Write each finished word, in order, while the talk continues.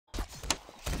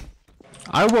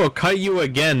I will cut you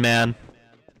again, man.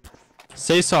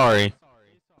 Say sorry.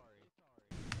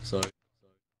 Sorry.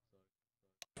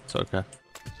 It's okay.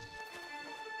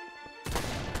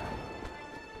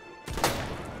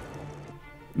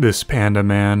 This panda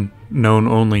man, known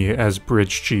only as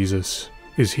Bridge Jesus,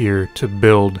 is here to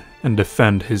build and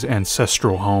defend his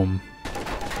ancestral home.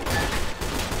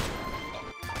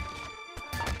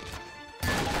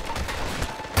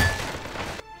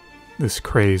 This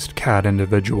crazed cat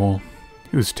individual,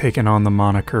 who's taken on the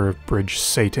moniker of Bridge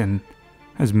Satan,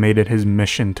 has made it his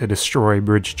mission to destroy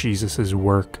Bridge Jesus'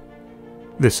 work.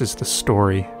 This is the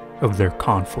story of their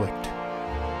conflict.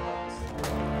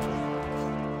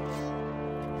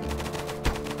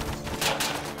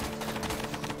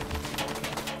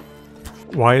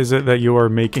 Why is it that you are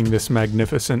making this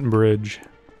magnificent bridge?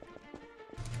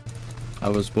 I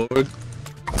was bored. And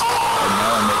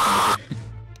now I'm making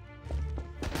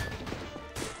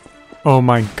Oh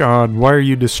my god, why are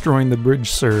you destroying the bridge,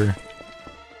 sir?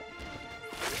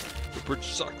 The bridge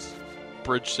sucks.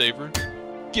 Bridge saver,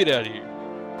 get out of here.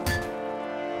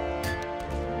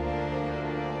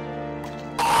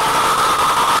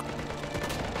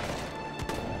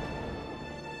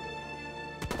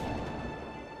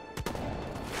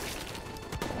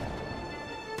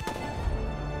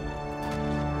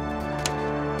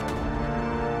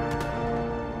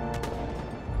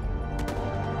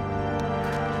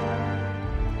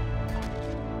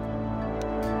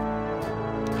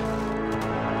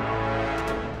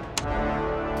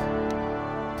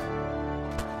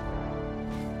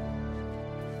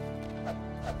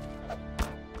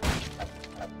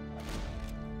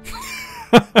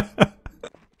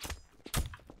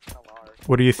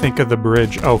 What do you think of the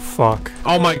bridge? Oh fuck.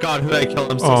 Oh my god, who did I kill?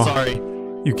 I'm so sorry.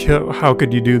 You kill. How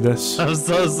could you do this? I'm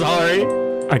so sorry.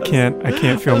 I can't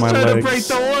feel my I was trying to legs. break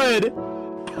the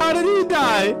wood. How did he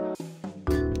die?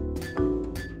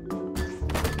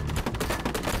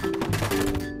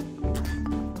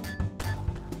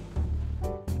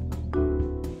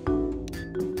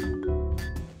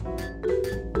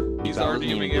 He's already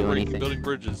doing everything, building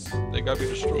bridges. They gotta be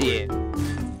destroyed. Yeah.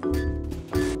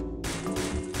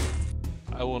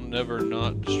 I will never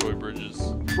not destroy bridges.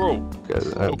 Bro,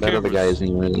 Because No that other cameras. guy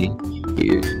isn't really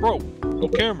here. bro, no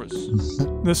cameras.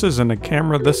 This isn't a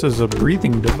camera, this is a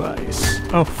breathing device.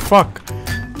 Oh fuck.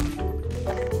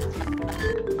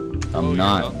 Oh, you're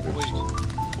not.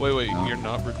 Wait, No. you're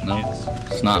not bridge No, Jesus.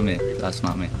 it's not me. That's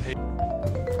not me.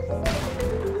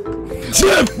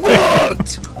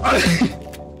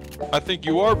 I think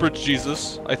you are bridge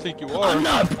Jesus. I think you are. I'm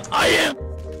not. I am.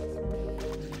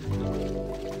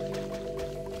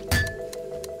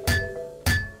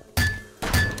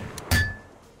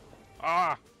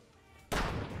 Ah!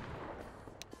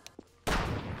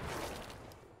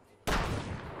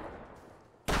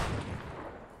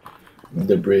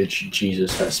 The bridge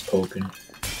Jesus has spoken.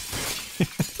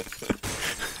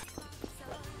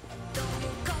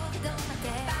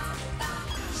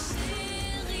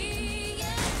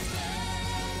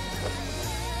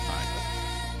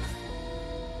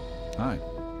 Hi.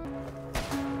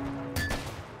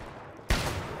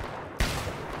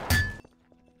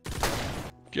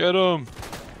 Get him!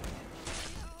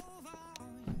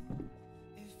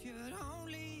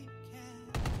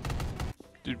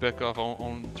 Dude, back off. I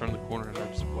want to turn the corner and I'm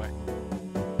just whack.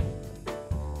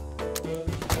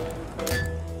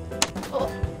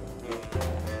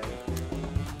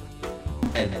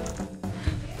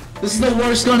 This is the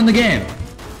worst gun in the game.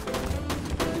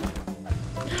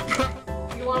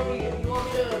 You want me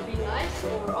to be nice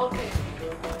or okay?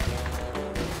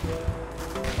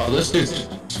 Oh, this dude's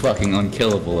just fucking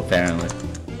unkillable, apparently.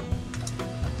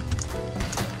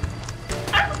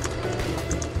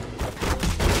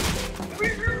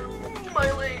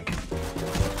 My leg.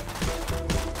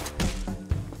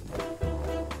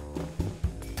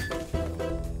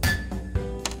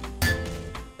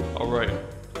 Alright,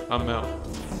 I'm out.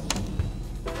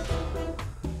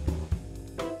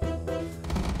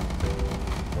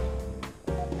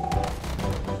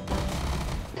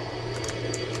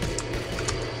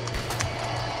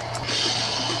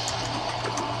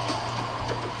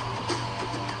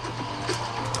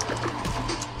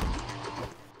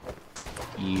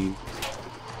 You.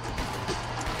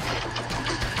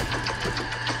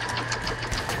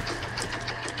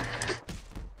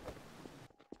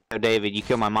 Oh, David, you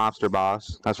killed my monster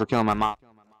boss. That's for killing my mom.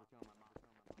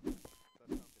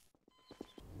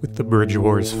 With the bridge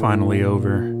wars finally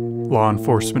over, law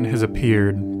enforcement has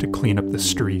appeared to clean up the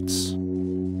streets.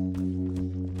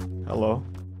 Hello?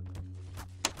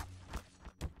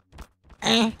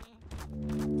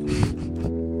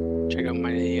 Check out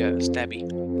my stabby.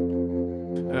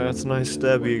 Yeah, that's a nice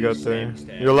stabby you got there.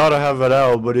 You're allowed to have it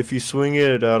out, but if you swing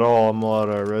it at all, I'm allowed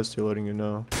to arrest you, letting you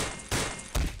know.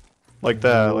 Like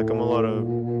that, like I'm allowed to...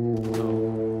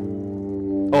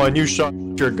 Oh, and you shot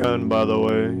your gun, by the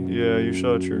way. Yeah, you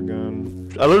shot your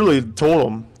gun. I literally told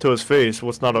him to his face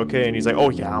what's not okay, and he's like, oh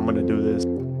yeah, I'm gonna do this.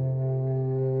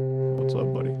 What's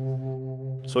up, buddy?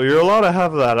 So you're allowed to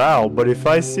have that out, but if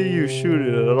I see you shoot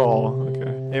it at all... Okay.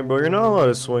 Hey bro, you're not allowed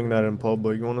to swing that in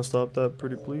public. You wanna stop that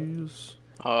pretty please?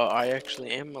 I actually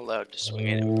am allowed to swing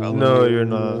it in public. No, you're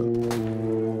not.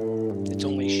 It's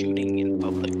only shooting in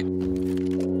public.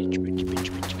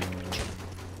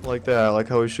 Like that, like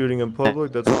how he's shooting in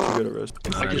public, that's what you get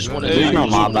arrested. I just want There's no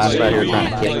mob boss right here trying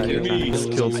trying to kill you.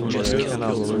 Just killed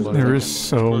somebody. There is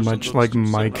so much like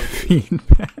mic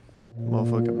feedback.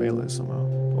 Motherfucking melee somehow.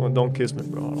 Oh, don't kiss me,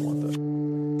 bro. I don't want that.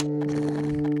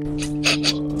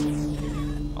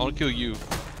 I wanna kill you.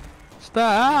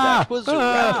 That was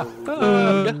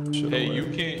Hey,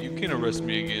 you can't arrest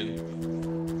me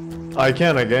again. I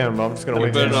can again, but I'm just gonna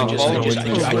wait. better not follow me.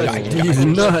 He's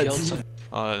nuts.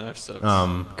 That sucks.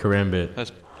 Karambit.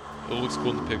 It looks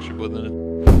cool in the picture, but then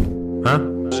Huh?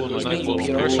 it's nice little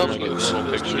picture.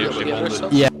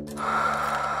 Yeah.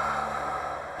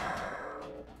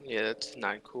 Yeah, that's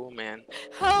not cool, man.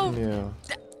 Help! Yeah.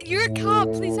 You're a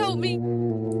cop. Please help me.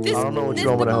 This, I don't know what this you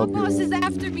want me to help boss you. is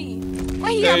after me.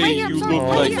 Right here, Hey, right here. I'm you sorry. look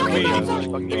Right like here, me. right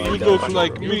here. You look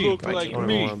like me. You look Don't like even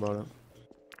me. worry about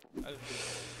it.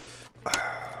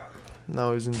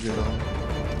 Now he's in jail.